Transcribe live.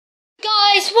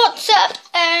guys, what's up?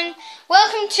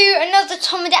 Welcome to another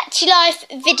Tomodachi Life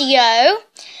video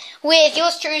with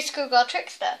yours truly, Schoolgirl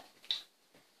Trickster.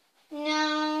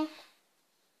 No.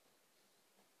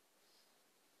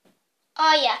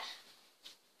 Oh yeah.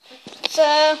 So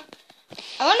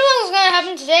I wonder what's going to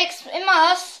happen today. 'Cause in my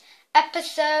last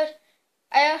episode,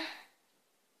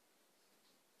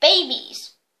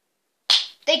 babies,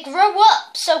 they grow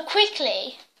up so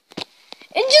quickly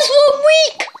in just 1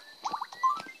 week.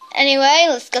 Anyway,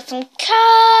 let's get some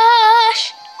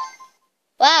cash.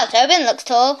 Wow, Tobin looks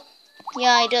tall.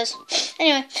 Yeah, he does.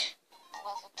 Anyway.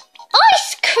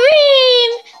 Ice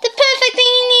cream! The perfect thing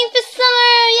you need for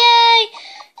summer, yay!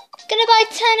 Gonna buy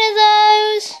 10 of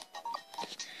those.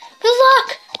 Good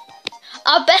luck!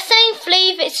 Our best-selling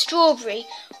flavour is strawberry.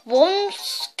 1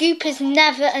 scoop is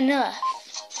never enough.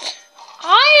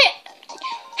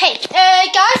 Hey,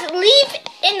 guys, leave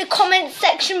in the comment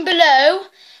section below,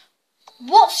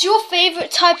 what's your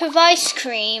favourite type of ice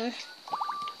cream?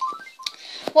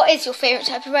 What is your favourite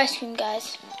type of ice cream,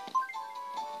 guys?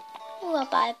 Oh, I'll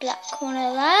buy a black one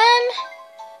of them.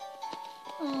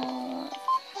 Oh.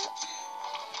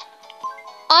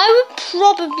 I would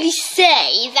probably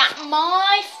say that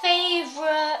my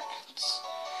favourite,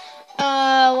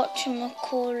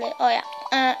 whatchamacallit, oh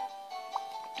yeah,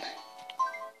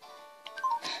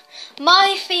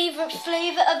 my favourite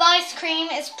flavour of ice cream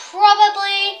is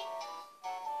probably,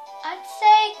 I'd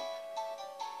say,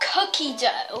 cookie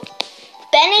dough.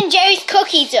 Ben & Jerry's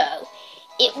cookie dough.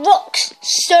 It rocks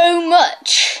so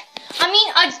much. I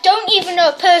mean, I don't even know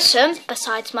a person,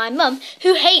 besides my mum,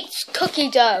 who hates cookie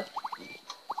dough.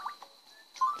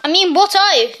 I mean, what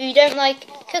are you if you don't like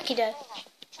cookie dough?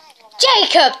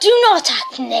 Jacob, do not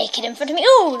act naked in front of me.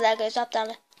 Oh, there goes that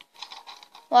dollar.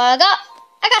 What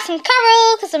I got some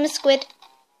Carol, because I'm a squid.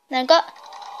 Then I got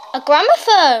a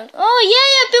gramophone. Oh,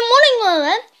 yay, I've been wanting one of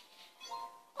them.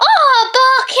 Oh,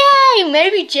 bouquet!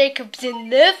 Maybe Jacob's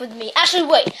in love with me. Actually,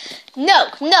 wait.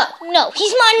 No.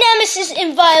 He's my nemesis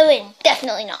in violin.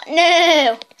 Definitely not.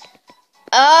 No.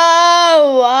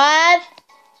 Oh,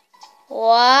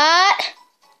 what?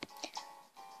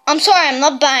 I'm sorry, I'm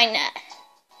not buying that.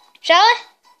 Shall I?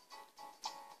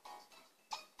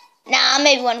 Nah,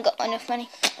 maybe one got enough money.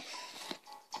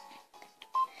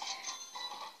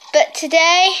 But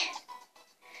today,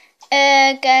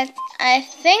 guys, I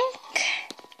think,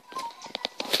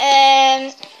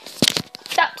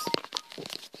 stops.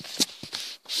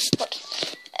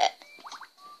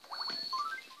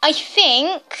 I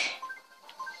think,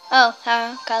 oh,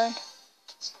 Colin.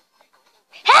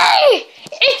 Hey!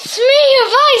 It's me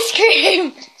of ice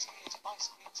cream!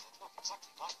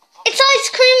 It's ice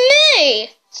cream me!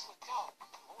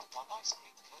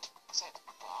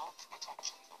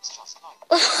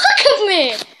 Look at me!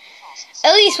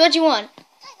 Elise, what do you want?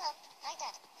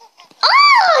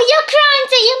 Oh, you're crying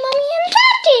to your mummy and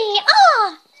daddy!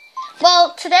 Oh!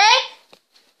 Well, today,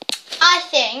 I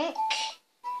think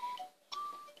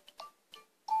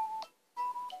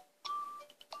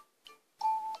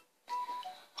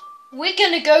we're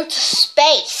gonna go to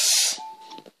space.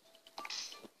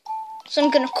 So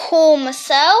I'm gonna call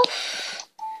myself.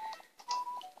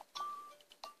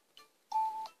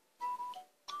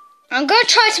 I'm gonna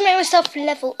try to make myself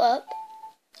level up.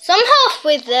 So I'm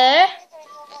halfway there.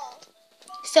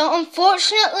 So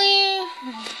unfortunately,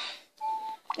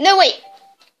 no wait.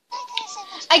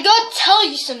 I gotta tell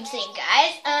you something,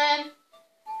 guys.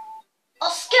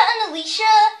 Oscar and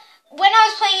Alicia, when I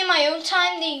was playing in my own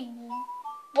time, they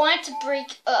wanted to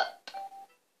break up.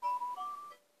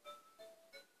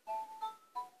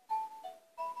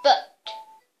 But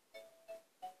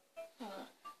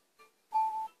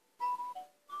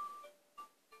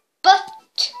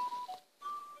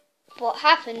what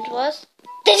happened was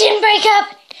they didn't break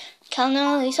up.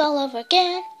 Cannoli all over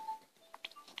again.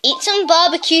 Eat some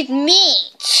barbecued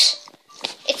meat.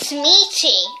 It's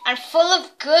meaty and full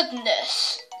of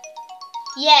goodness.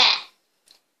 Yeah.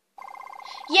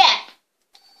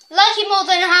 Like it more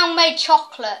than homemade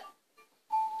chocolate.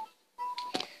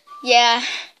 Yeah,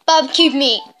 barbecued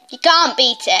meat. You can't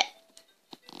beat it.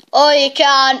 Or you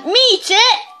can't meet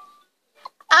it.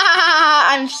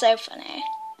 I'm so funny.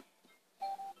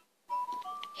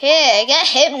 Here, get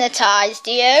hypnotized,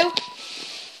 you.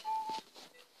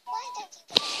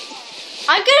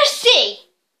 I'm gonna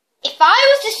see if I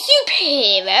was a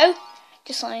superhero.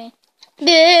 Just like,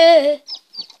 bleh.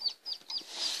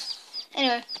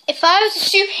 Anyway, if I was a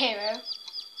superhero,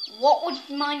 what would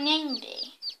my name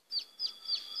be?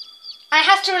 I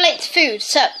have to relate to food,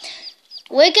 so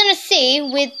we're gonna see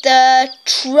with the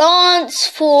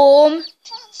transform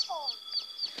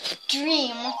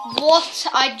dream what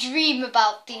I dream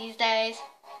about these days.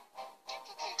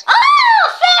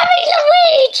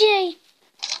 Luigi!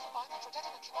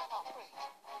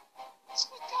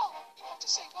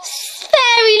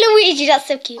 Fairy Luigi, that's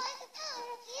so cute.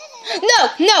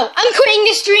 No, I'm quitting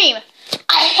this stream.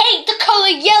 I hate the colour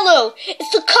yellow.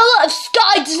 It's the colour of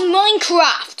Sky's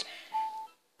Minecraft.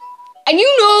 And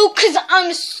you know, because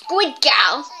I'm a squid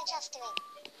gal,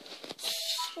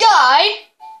 Sky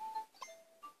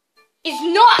is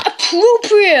not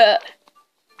appropriate.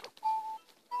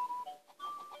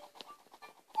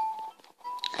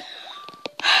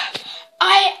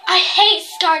 I hate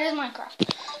Sky does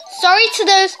Minecraft. Sorry to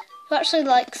those who actually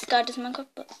like Sky does Minecraft,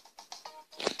 but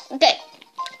okay.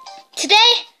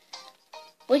 Today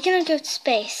we're gonna go to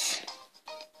space.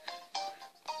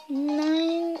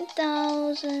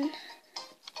 9,000.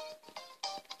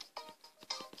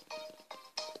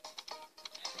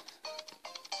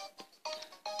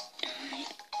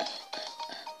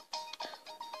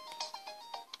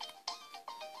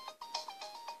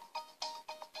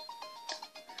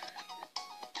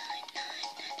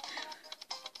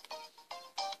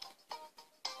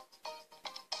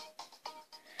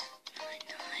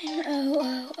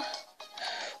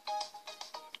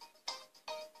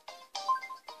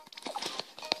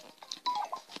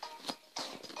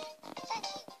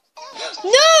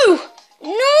 No!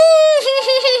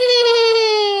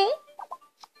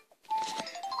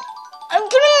 I'm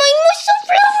gonna make myself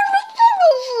level up all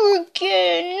over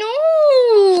again.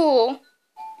 No!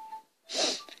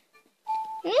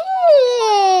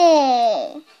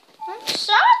 I'm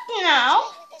sad now.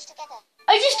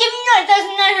 I just gave you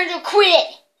 9,900 quid.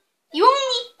 You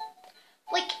only,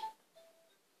 like,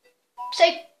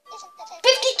 say,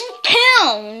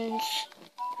 £52.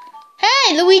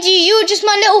 Hey, Luigi, you're just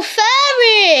my little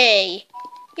fairy.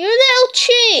 You're a little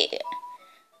cheat.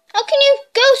 How can you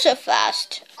go so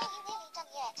fast?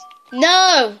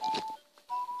 No,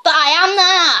 but I am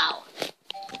now.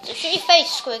 So show your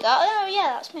face, Squig. Oh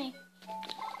yeah, that's me.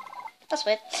 That's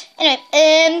weird.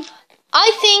 Anyway,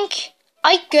 I think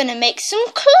I'm gonna make some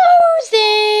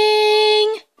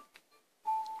clothing.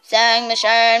 Sewing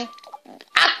machine,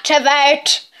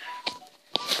 activate.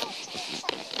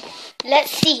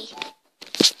 Let's see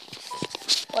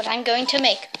what I'm going to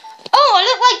make. Oh, I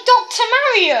look like Dr.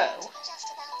 Mario.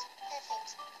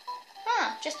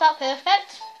 Huh, just about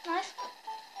perfect. Nice.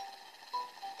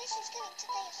 This is going to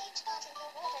play a huge part in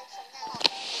your wardrobe from now on.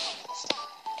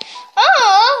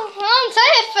 Oh, aren't I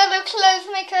a fellow clothes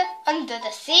maker? Under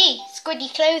the sea,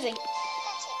 squiddy clothing.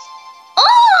 That's it.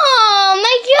 Oh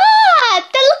my god,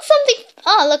 that looks something.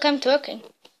 Oh, look, I'm twerking.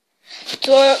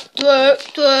 Twerk, twerk,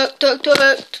 twerk, twerk,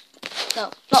 twerk.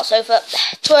 No, not sofa.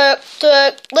 Twerk,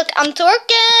 twerk. Look, I'm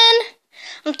twerking.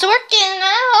 I'm twerking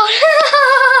now.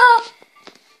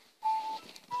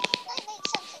 I made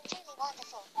something truly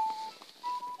wonderful.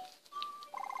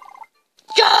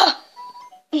 Yeah.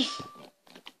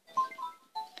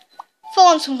 For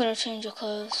once, I'm gonna change your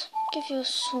clothes. Give you a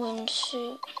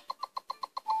swimsuit.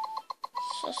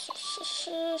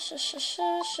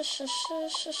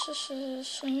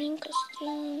 Swimming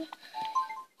costume.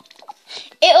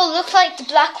 It'll look like the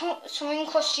black swimming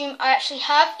costume I actually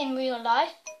have in real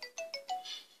life.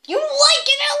 You like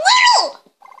it a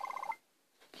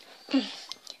little!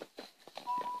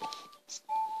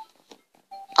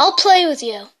 I'll play with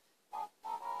you.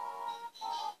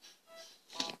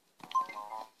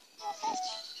 Your first.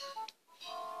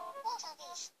 What are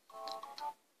these?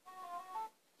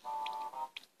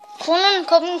 Corn and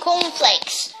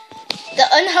cornflakes. The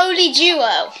unholy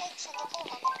duo. Cakes and a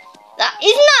fork.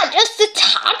 Isn't that just a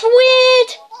tad weird?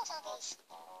 What are these?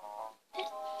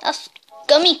 That's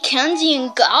gummy candy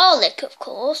and garlic, of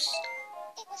course.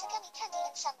 It was a gummy candy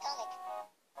and some garlic.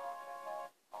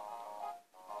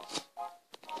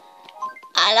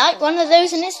 I like one of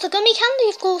those, and it's the gummy candy,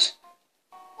 of course.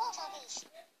 What are these?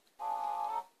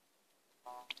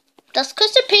 That's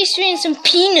custard pastry and some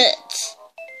peanuts.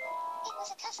 It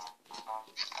was a custard.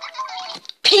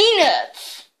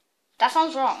 Peanuts! That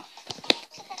sounds wrong.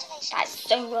 Congratulations. That's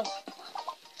so wrong.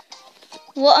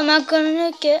 What am I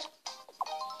gonna get?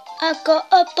 I got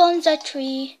a bonsai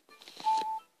tree.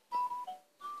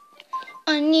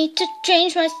 I need to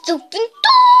change myself into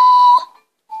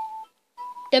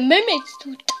the mermaid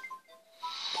suit.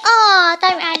 Oh,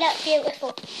 don't I look beautiful?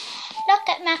 Look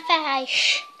at my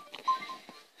face.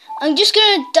 I'm just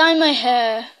gonna dye my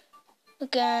hair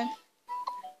again.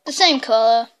 The same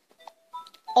colour.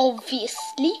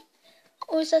 Obviously.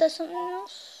 Or is that something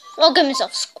else? I'll give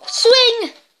myself a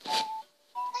swing! I'll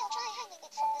try hanging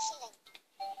it from the ceiling.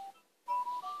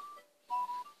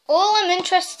 All I'm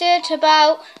interested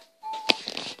about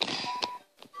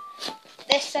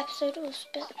this episode was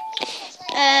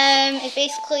is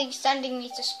basically sending me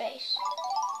to space.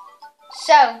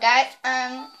 So, guys,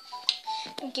 I'll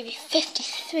give you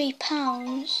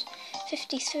 £53.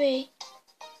 53.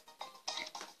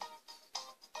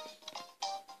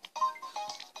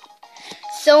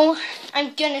 So,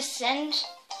 I'm gonna send to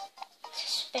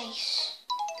space.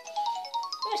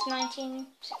 It was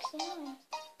 1969.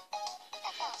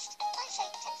 At last, I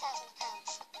saved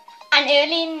 £10,000. And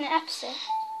early in the episode.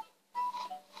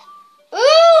 Ooh,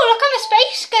 look, I'm a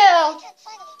space I girl. can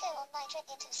finally go on my trip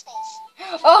into space.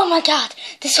 Oh my god,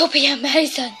 this will be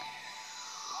amazing.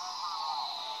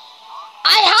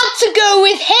 I had to go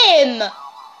with him.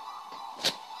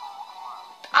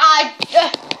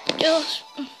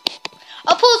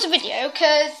 I'll pause the video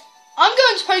because I'm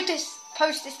going to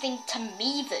post this thing to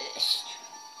Meverse.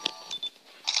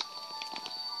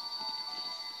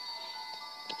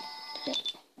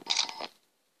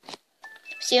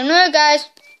 See you later, guys.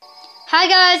 Hi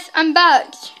guys, I'm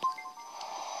back.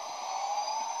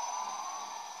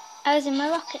 I was in my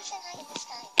rocket. I'm so high in the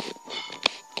sky.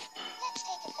 Let's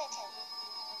take a photo.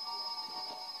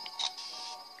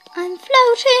 I'm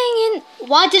floating in.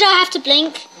 Why did I have to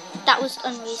blink? That was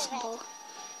unreasonable.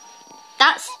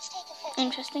 That's Let's take a photo.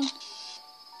 interesting.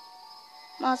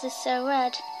 Mars is so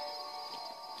red.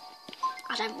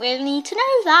 I don't really need to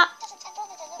know that. Doesn't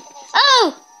Andromeda look amazing?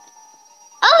 Oh!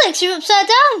 Alex, you're upside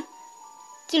down.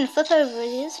 Doing a flip over it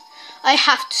is. I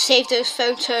have to save those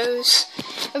photos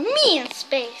of me in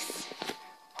space.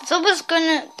 That's all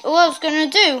I was gonna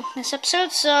do this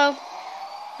episode, so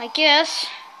I guess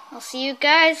I'll see you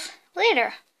guys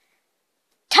later.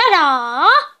 Ta-da!